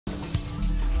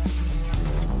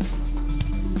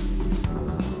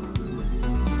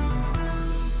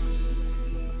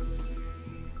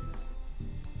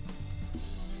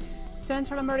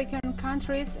Central American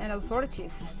countries and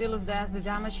authorities still assess the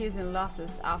damages and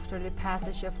losses after the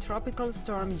passage of Tropical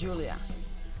Storm Julia.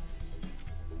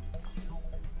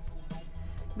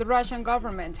 The Russian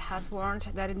government has warned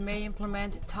that it may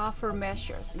implement tougher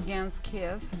measures against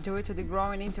Kiev due to the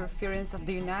growing interference of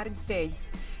the United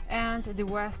States and the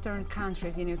Western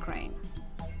countries in Ukraine.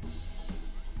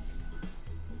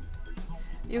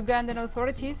 Ugandan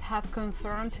authorities have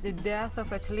confirmed the death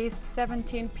of at least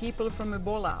 17 people from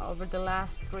Ebola over the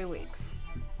last 3 weeks.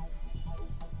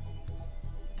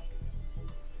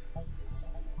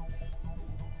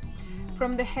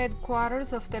 From the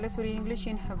headquarters of TeleSUR English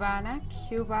in Havana,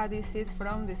 Cuba, this is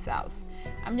From the South.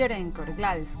 I'm your anchor,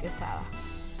 Gladys Quesada.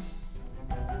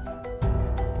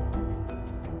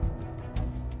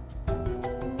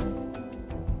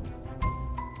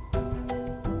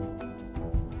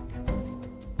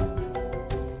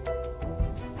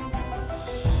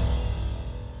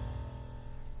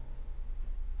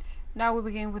 Now we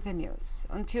begin with the news.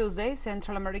 On Tuesday,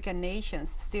 Central American nations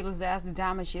still assess the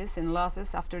damages and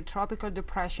losses after Tropical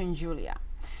Depression Julia.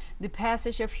 The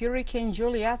passage of Hurricane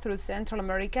Julia through Central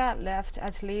America left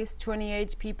at least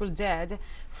 28 people dead,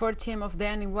 14 of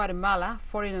them in Guatemala,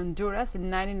 4 in Honduras,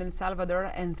 and 9 in El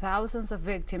Salvador, and thousands of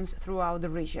victims throughout the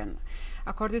region.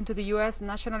 According to the U.S.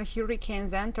 National Hurricane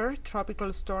Center,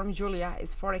 Tropical Storm Julia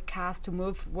is forecast to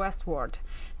move westward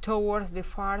towards the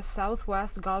far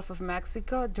southwest Gulf of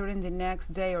Mexico during the next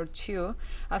day or two,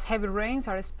 as heavy rains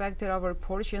are expected over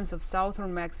portions of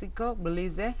southern Mexico,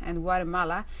 Belize, and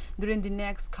Guatemala during the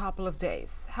next couple of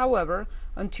days. However,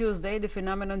 on Tuesday, the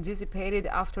phenomenon dissipated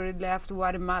after it left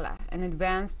Guatemala and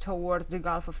advanced towards the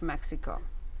Gulf of Mexico.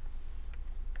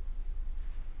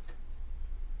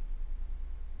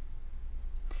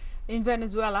 In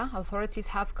Venezuela, authorities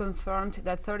have confirmed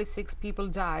that 36 people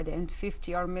died and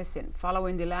 50 are missing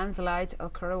following the landslide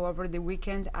occurred over the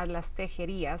weekend at Las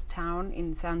Tejerias town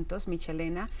in Santos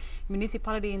Michelena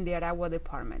municipality in the Aragua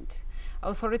department.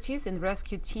 Authorities and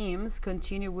rescue teams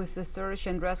continue with the search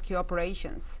and rescue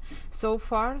operations. So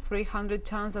far, 300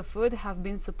 tons of food have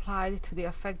been supplied to the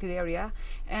affected area,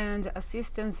 and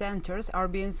assistance centers are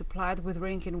being supplied with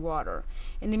drinking water.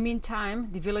 In the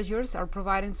meantime, the villagers are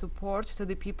providing support to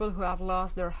the people who have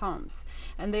lost their homes,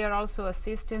 and they are also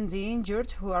assisting the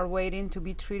injured who are waiting to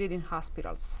be treated in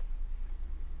hospitals.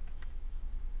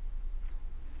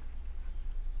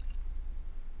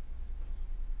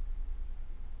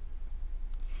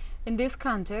 In this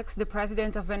context, the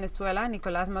president of Venezuela,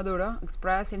 Nicolás Maduro,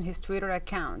 expressed in his Twitter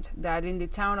account that in the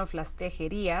town of Las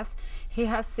Tejerias, he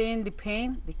has seen the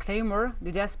pain, the clamor,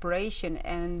 the desperation,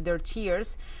 and their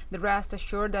tears. The rest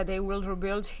assured that they will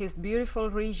rebuild his beautiful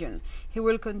region. He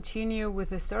will continue with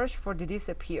the search for the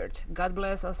disappeared. God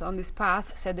bless us on this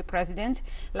path, said the president.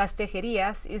 Las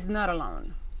Tejerias is not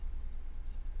alone.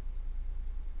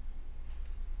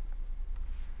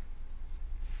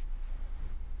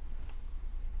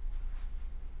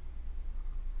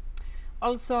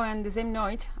 Also, on the same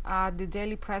note, at the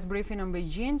daily press briefing on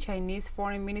Beijing, Chinese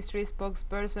Foreign Ministry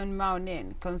spokesperson Mao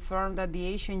Ning confirmed that the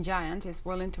Asian giant is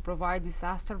willing to provide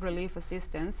disaster relief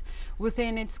assistance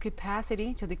within its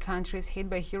capacity to the countries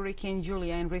hit by Hurricane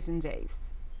Julia in recent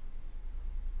days.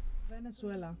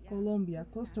 Venezuela, Colombia,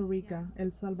 Costa Rica,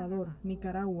 El Salvador,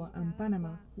 Nicaragua, and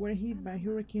Panama were hit by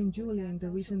Hurricane Julia in the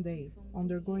recent days,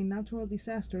 undergoing natural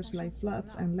disasters like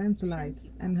floods and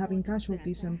landslides, and having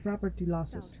casualties and property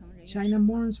losses. China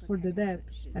mourns for the dead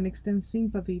and extends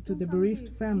sympathy to the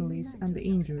bereaved families and the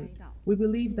injured. We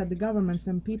believe that the governments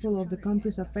and people of the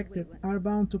countries affected are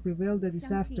bound to prevail the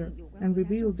disaster and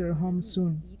rebuild their homes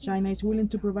soon. China is willing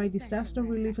to provide disaster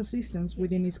relief assistance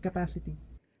within its capacity.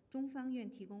 中方愿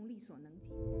提供力所能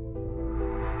及。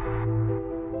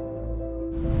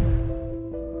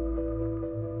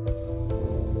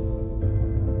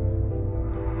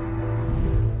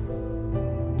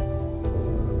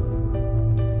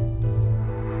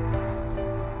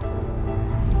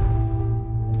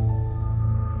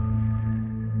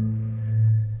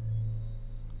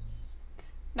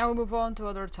 Now we move on to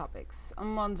other topics. On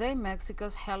Monday,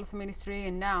 Mexico's health ministry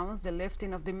announced the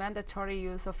lifting of the mandatory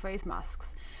use of face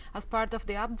masks as part of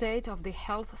the update of the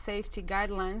health safety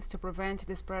guidelines to prevent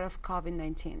the spread of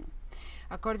COVID-19.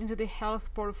 According to the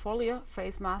health portfolio,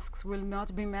 face masks will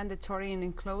not be mandatory in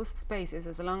enclosed spaces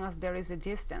as long as there is a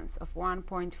distance of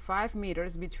 1.5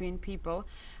 meters between people.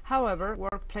 However,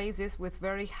 workplaces with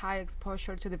very high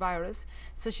exposure to the virus,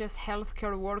 such as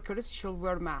healthcare workers, should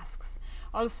wear masks.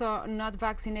 Also, not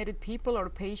vaccinated people or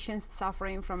patients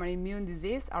suffering from an immune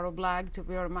disease are obliged to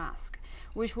wear masks,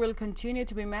 which will continue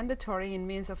to be mandatory in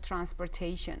means of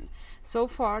transportation. So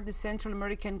far, the Central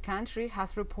American country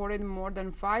has reported more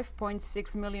than 5.6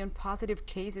 6 million positive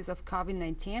cases of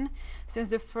COVID-19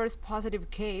 since the first positive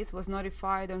case was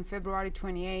notified on February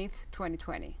 28,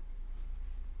 2020.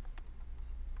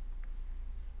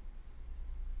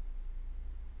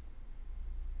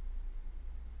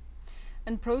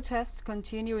 And protests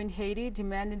continue in Haiti,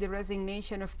 demanding the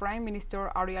resignation of Prime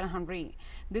Minister Ariel Henry,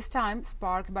 this time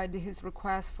sparked by his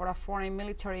request for a foreign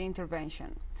military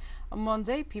intervention. On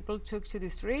Monday, people took to the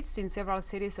streets in several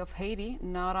cities of Haiti,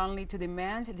 not only to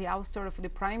demand the ouster of the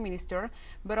prime minister,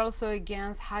 but also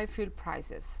against high fuel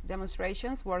prices.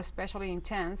 Demonstrations were especially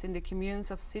intense in the communes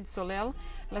of Cid Soleil,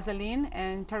 La Saline,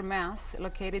 and Termas,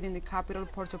 located in the capital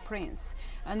Port-au-Prince.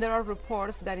 And there are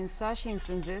reports that in such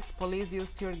instances, police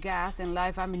used tear gas and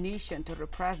live ammunition to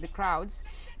repress the crowds,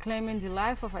 claiming the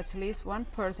life of at least one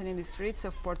person in the streets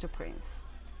of Port-au-Prince.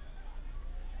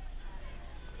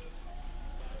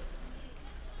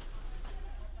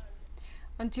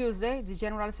 On Tuesday, the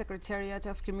General Secretariat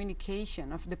of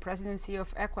Communication of the Presidency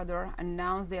of Ecuador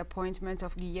announced the appointment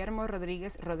of Guillermo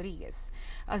Rodriguez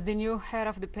as the new head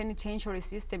of the penitentiary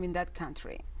system in that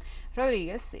country.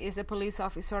 Rodriguez is a police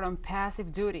officer on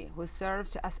passive duty who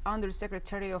served as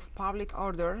Undersecretary of Public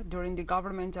Order during the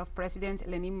government of President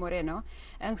Lenín Moreno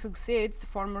and succeeds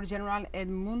former General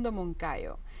Edmundo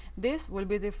Moncayo. This will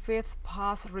be the fifth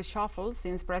past reshuffle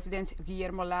since President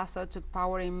Guillermo Lasso took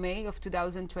power in May of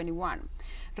 2021.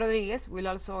 Rodriguez will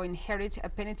also inherit a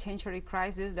penitentiary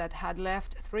crisis that had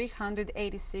left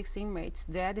 386 inmates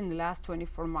dead in the last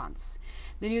 24 months.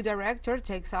 The new director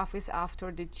takes office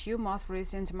after the two most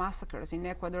recent massacres in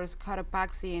Ecuador's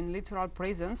Cotopaxi and littoral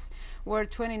prisons, where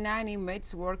 29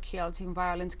 inmates were killed in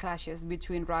violent clashes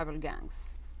between rival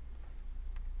gangs.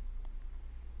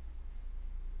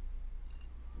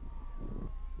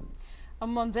 On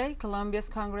Monday, Colombia's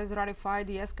Congress ratified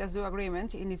the Escazú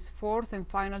Agreement in its fourth and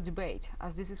final debate,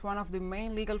 as this is one of the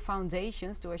main legal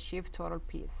foundations to achieve total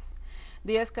peace.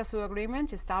 The Escazú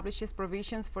Agreement establishes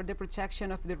provisions for the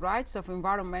protection of the rights of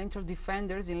environmental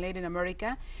defenders in Latin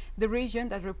America, the region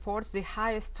that reports the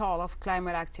highest toll of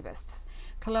climate activists.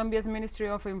 Colombia's Ministry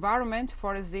of Environment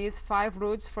foresees 5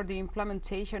 routes for the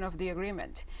implementation of the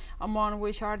agreement, among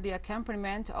which are the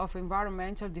accompaniment of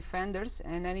environmental defenders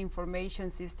and an information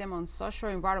system on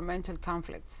socio-environmental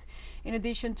conflicts. In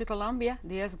addition to Colombia,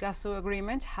 the Escazú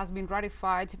Agreement has been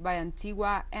ratified by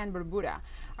Antigua and Barbuda,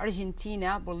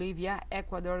 Argentina, Bolivia,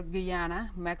 Ecuador,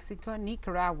 Guyana, Mexico,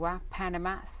 Nicaragua,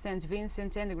 Panama, St.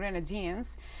 Vincent and the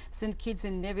Grenadines, St. Kitts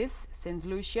and Nevis, St.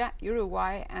 Lucia,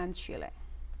 Uruguay, and Chile.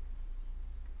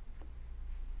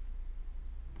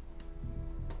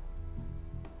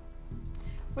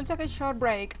 We'll take a short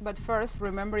break, but first,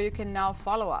 remember you can now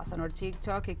follow us on our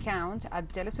TikTok account at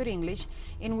TeleSUR English,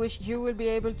 in which you will be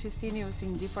able to see news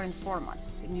in different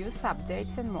formats, news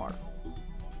updates, and more.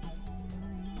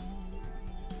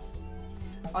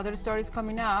 Other stories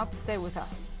coming up, stay with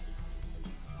us.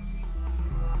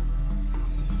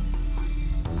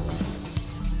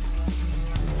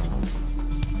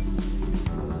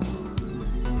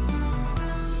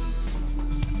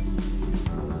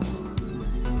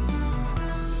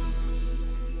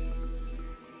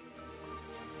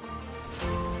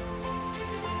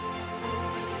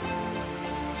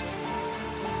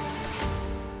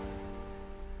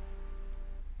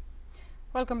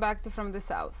 Welcome back to From the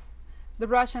South. The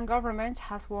Russian government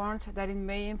has warned that it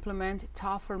may implement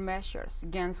tougher measures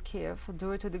against Kiev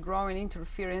due to the growing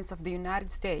interference of the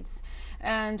United States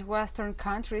and Western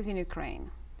countries in Ukraine.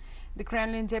 The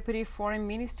Kremlin Deputy Foreign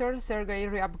Minister Sergei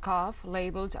Ryabkov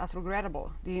labeled as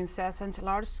regrettable the incessant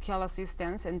large-scale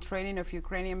assistance and training of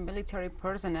Ukrainian military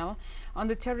personnel on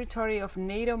the territory of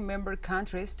NATO member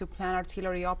countries to plan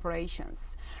artillery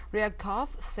operations.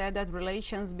 Ryabkov said that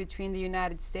relations between the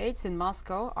United States and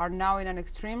Moscow are now in an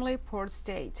extremely poor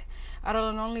state, at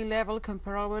an only level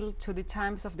comparable to the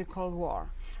times of the Cold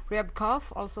War.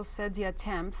 Ryabkov also said the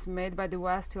attempts made by the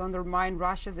West to undermine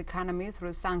Russia's economy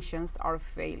through sanctions are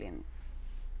failing.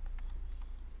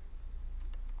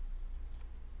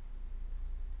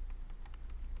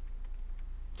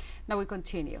 Now we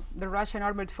continue. The Russian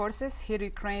armed forces hit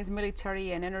Ukraine's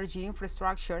military and energy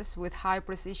infrastructures with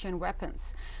high-precision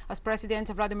weapons, as President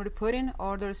Vladimir Putin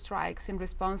ordered strikes in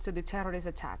response to the terrorist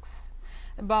attacks.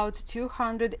 About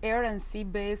 200 air and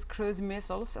sea-based cruise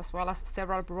missiles, as well as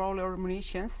several roller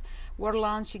munitions, were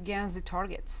launched against the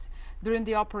targets. During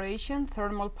the operation,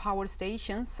 thermal power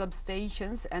stations,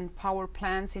 substations, and power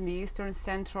plants in the eastern,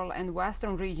 central, and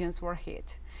western regions were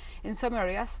hit. In some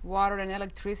areas, water and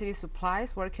electricity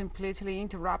supplies were completely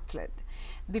interrupted.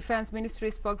 Defense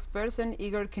Ministry spokesperson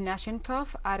Igor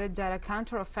Konashenkov added that a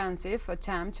counter-offensive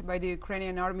attempt by the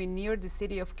Ukrainian army near the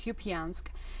city of Kupiansk,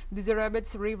 the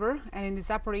Zherebets River, and in the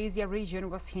Zaporizhia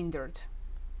region was hindered.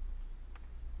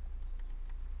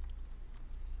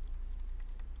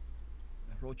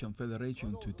 The Russian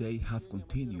Federation today have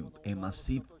continued a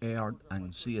massive air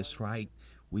and sea strike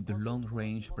with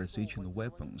long-range precision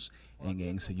weapons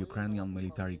against Ukrainian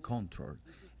military control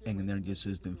and energy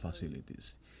system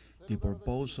facilities. The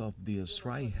purpose of the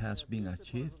strike has been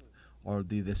achieved, or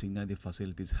the designated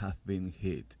facilities have been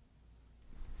hit.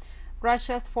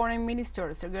 Russia's Foreign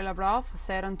Minister Sergei Lavrov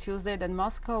said on Tuesday that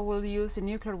Moscow will use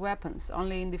nuclear weapons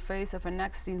only in the face of an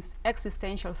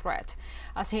existential threat,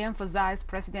 as he emphasized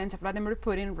President Vladimir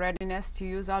Putin's readiness to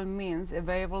use all means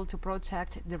available to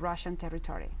protect the Russian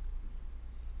territory.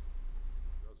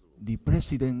 The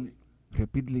president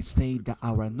repeatedly said that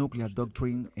our nuclear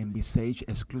doctrine envisaged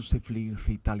exclusively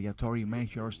retaliatory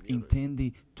measures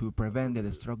intended to prevent the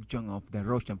destruction of the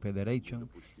Russian Federation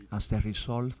as a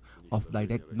result of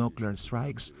direct nuclear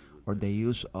strikes or the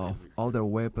use of other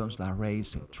weapons that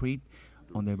raise threat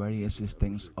on the very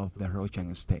existence of the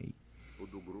Russian state.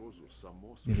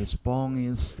 The response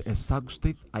is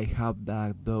exhaustive. I hope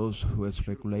that those who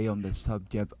speculate on the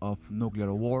subject of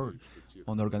nuclear war,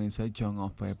 on the organization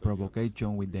of a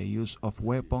provocation with the use of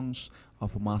weapons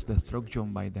of mass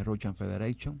destruction by the Russian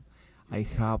Federation, I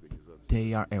hope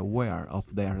they are aware of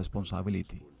their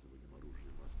responsibility.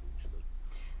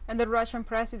 And the Russian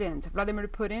President Vladimir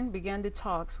Putin began the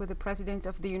talks with the President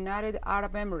of the United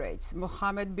Arab Emirates,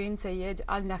 Mohammed bin Zayed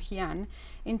Al Nahyan,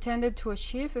 intended to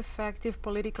achieve effective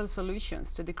political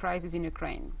solutions to the crisis in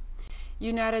Ukraine.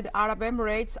 United Arab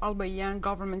Emirates Al Bayan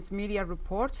government's media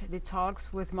report the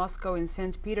talks with Moscow and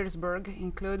St. Petersburg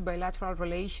include bilateral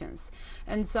relations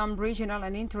and some regional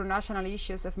and international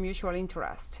issues of mutual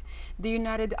interest. The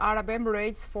United Arab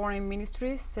Emirates Foreign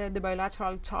Ministry said the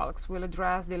bilateral talks will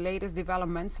address the latest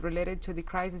developments related to the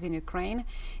crisis in Ukraine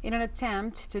in an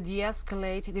attempt to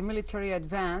de-escalate the military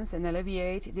advance and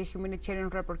alleviate the humanitarian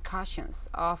repercussions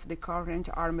of the current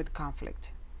armed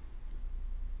conflict.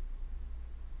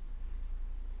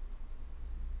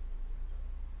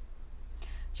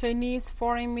 Chinese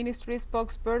Foreign Ministry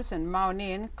spokesperson Mao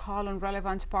Ning called on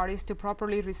relevant parties to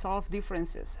properly resolve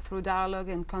differences through dialogue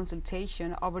and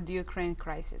consultation over the Ukraine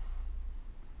crisis.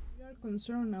 We are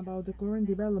concerned about the current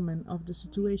development of the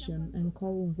situation and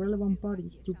call on relevant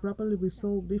parties to properly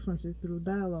resolve differences through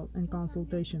dialogue and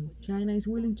consultation. China is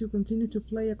willing to continue to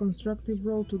play a constructive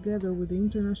role together with the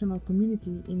international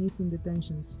community in easing the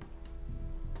tensions.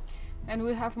 And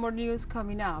we have more news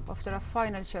coming up after a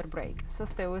final short break, so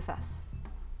stay with us.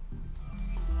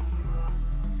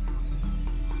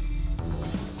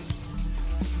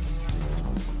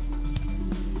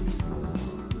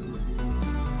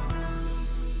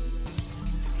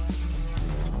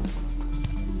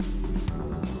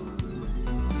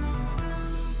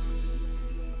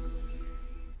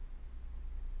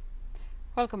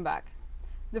 Welcome back.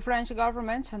 The French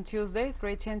government on Tuesday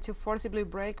threatened to forcibly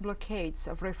break blockades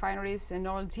of refineries and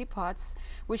oil depots,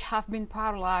 which have been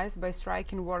paralyzed by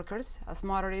striking workers as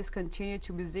motorists continue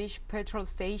to besiege petrol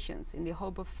stations in the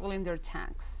hope of filling their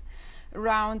tanks.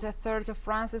 Around a third of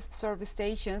France's service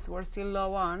stations were still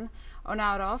low on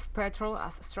out of petrol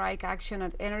as strike action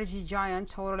at energy giant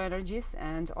Total Energies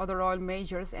and other oil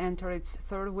majors entered its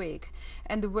third week,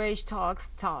 and the wage talks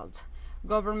stalled.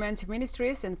 Government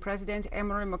ministries and President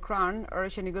Emmanuel Macron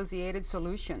urged a negotiated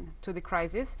solution to the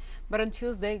crisis, but on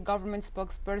Tuesday, government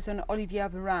spokesperson Olivier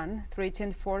Véran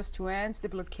threatened force to end the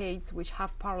blockades which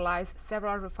have paralyzed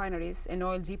several refineries and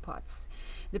oil depots.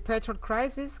 The petrol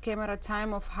crisis came at a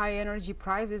time of high energy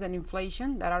prices and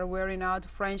inflation that are wearing out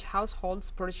French households'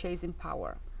 purchasing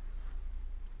power.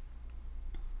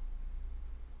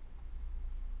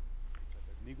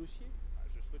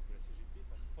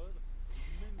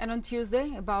 And on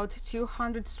Tuesday, about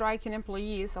 200 striking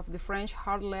employees of the French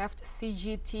hard-left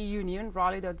CGT union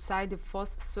rallied outside the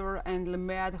FTS and Le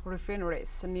Med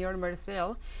refineries near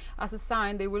Marseille as a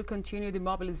sign they will continue the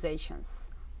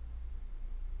mobilizations.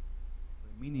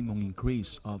 A minimum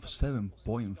increase of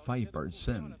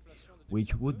 7.5%,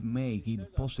 which would make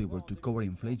it possible to cover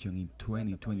inflation in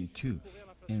 2022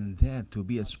 and that to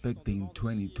be expected in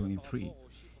 2023.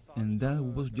 And that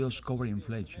was just cover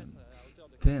inflation.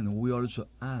 Then we also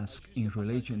ask in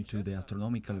relation to the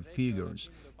astronomical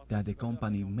figures that the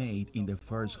company made in the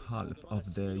first half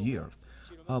of the year,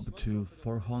 up to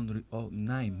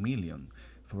 409 million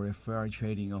for a fair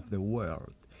sharing of the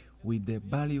world, with the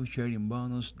value sharing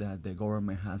bonus that the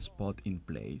government has put in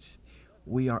place.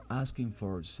 We are asking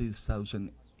for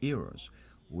 6,000 euros,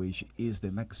 which is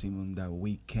the maximum that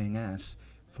we can ask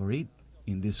for it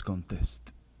in this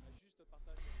contest.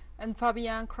 And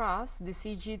Fabian Kras, the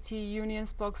CGT union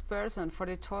spokesperson for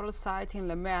the total site in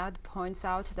Le Med, points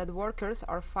out that workers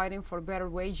are fighting for better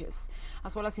wages,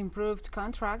 as well as improved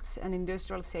contracts and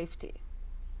industrial safety.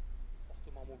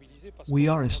 We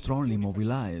are strongly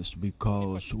mobilized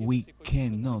because we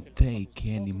cannot take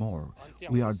any more.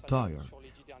 We are tired.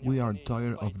 We are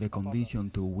tired of the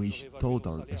condition to which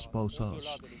Total exposed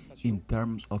us in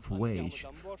terms of wage,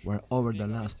 where over the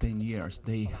last 10 years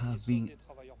they have been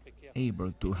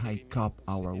able to hike up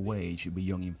our wage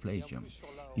beyond inflation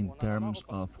in terms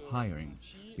of hiring,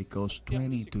 because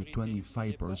 20 to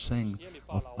 25%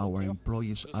 of our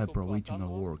employees are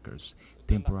provisional workers,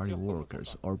 temporary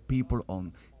workers, or people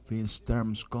on fixed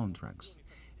terms contracts.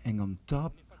 And on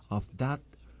top of that,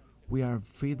 we are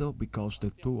fed up because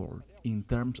the tool in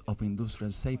terms of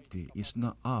industrial safety is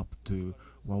not up to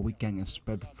what we can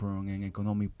expect from an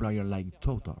economic player like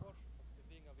Total.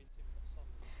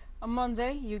 On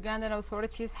Monday, Ugandan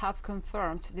authorities have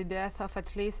confirmed the death of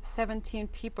at least 17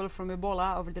 people from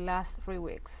Ebola over the last 3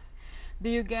 weeks.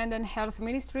 The Ugandan Health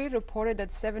Ministry reported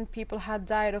that 7 people had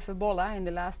died of Ebola in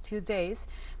the last 2 days,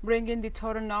 bringing the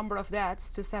total number of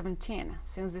deaths to 17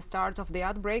 since the start of the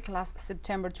outbreak last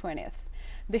September 20th.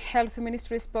 The Health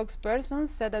Ministry spokesperson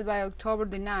said that by October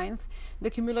the 9th,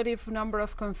 the cumulative number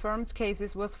of confirmed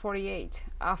cases was 48,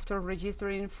 after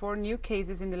registering 4 new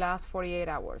cases in the last 48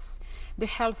 hours. The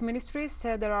Health Ministry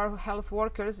said there are health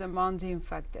workers among the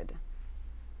infected.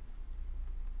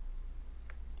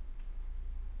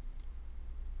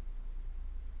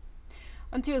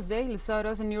 On Tuesday,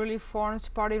 Lesotho's newly formed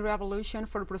Party Revolution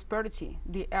for Prosperity,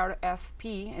 the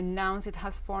RFP, announced it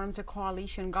has formed a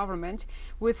coalition government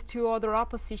with 2 other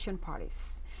opposition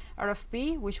parties.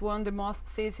 RFP, which won the most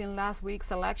seats in last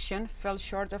week's election, fell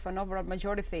short of an overall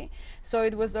majority, so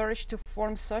it was urged to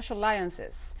form social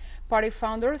alliances. Party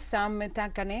founder Sam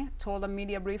Metakane told a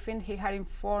media briefing he had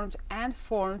formed an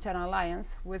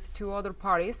alliance with 2 other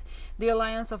parties, the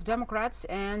Alliance of Democrats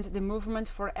and the Movement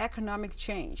for Economic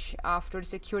Change, after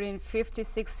securing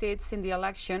 56 seats in the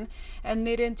election and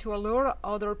needing to allure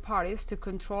other parties to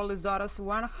control Lesotho's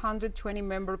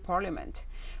 120-member parliament.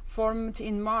 Formed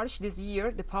in March this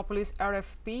year, the populist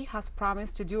RFP has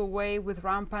promised to do away with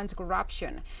rampant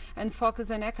corruption and focus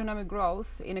on economic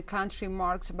growth in a country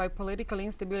marked by political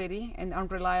instability and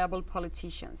unreliable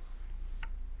politicians.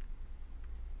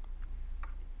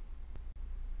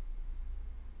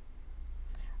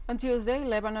 On Tuesday,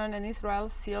 Lebanon and Israel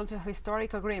sealed a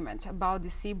historic agreement about the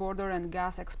sea border and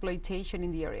gas exploitation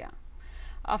in the area.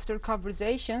 After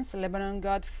conversations, Lebanon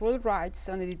got full rights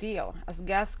on the deal, as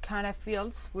gas Kana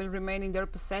fields will remain in their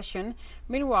possession.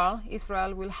 Meanwhile,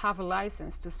 Israel will have a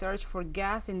license to search for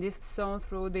gas in this zone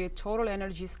through the Total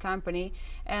Energies company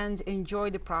and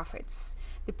enjoy the profits.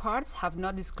 The parts have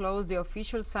not disclosed the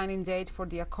official signing date for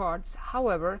the accords.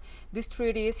 However, this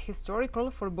treaty is historical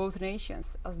for both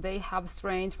nations, as they have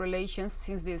strained relations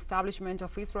since the establishment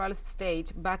of Israel's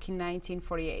state back in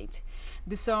 1948.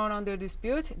 The zone under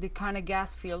dispute, the Kana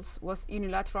gas fields, was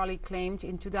unilaterally claimed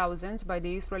in 2000 by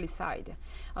the Israeli side,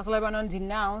 as Lebanon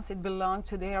denounced it belonged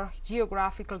to their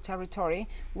geographical territory,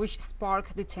 which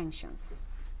sparked the tensions.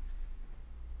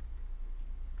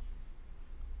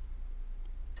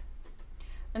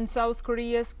 And South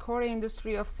Korea's core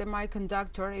industry of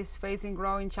semiconductor is facing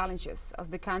growing challenges as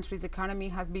the country's economy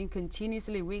has been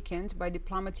continuously weakened by the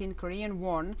plummeting Korean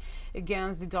won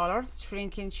against the dollar,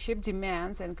 shrinking chip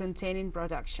demands and containing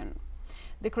production.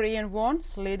 The Korean won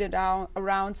slid down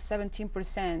around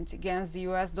 17% against the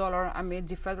US dollar amid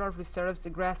the Federal Reserve's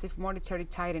aggressive monetary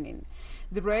tightening.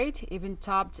 The rate even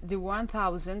topped the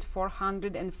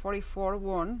 1,444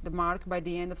 won, the mark by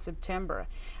the end of September,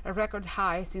 a record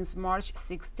high since March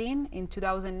 16 in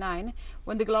 2009,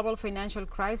 when the global financial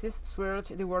crisis swirled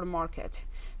the world market.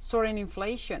 Soaring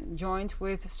inflation, joined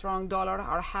with strong dollar,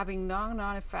 are having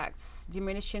knock-on effects,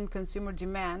 diminishing consumer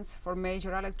demands for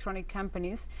major electronic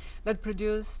companies that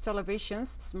produce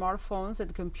televisions, smartphones,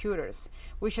 and computers,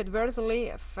 which adversely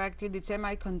affected the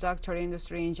semiconductor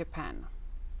industry in Japan.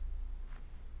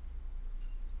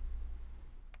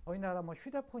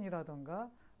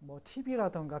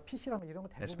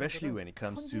 Especially when it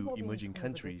comes to emerging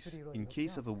countries, in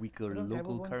case of a weaker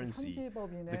local currency,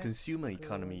 the consumer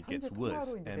economy gets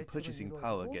worse and purchasing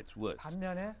power gets worse.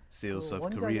 Sales of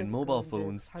Korean mobile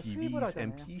phones, TVs,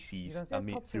 and PCs are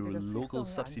made through local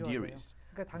subsidiaries.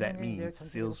 That means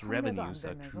sales revenues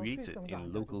are created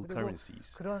in local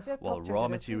currencies, while raw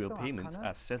material payments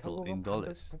are settled in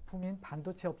dollars.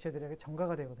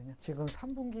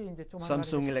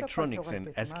 Samsung Electronics and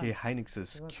SK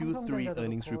Hynix's Q3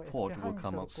 earnings report will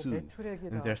come out soon,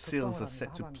 and their sales are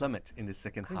set to plummet in the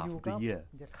second half of the year.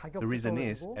 The reason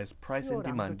is, as price and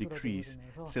demand decrease,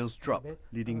 sales drop,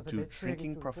 leading to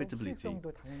shrinking profitability.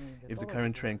 If the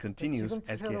current trend continues,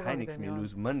 SK Hynix may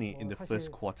lose money in the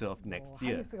first quarter of next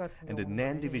year, and the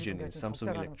NAND division in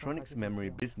Samsung Electronics memory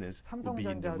business will be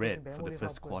in the red for the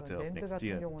first quarter of next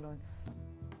year.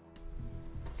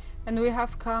 And we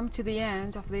have come to the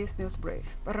end of this news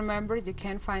brief. But remember, you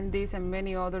can find this and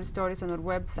many other stories on our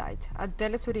website at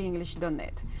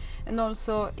telesurenglish.net. And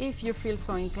also, if you feel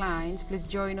so inclined, please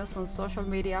join us on social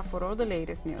media for all the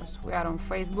latest news. We are on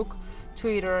Facebook,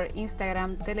 Twitter,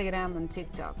 Instagram, Telegram, and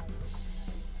TikTok.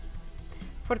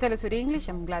 For TeleSUR English,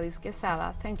 I'm Gladys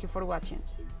Quesada. Thank you for watching.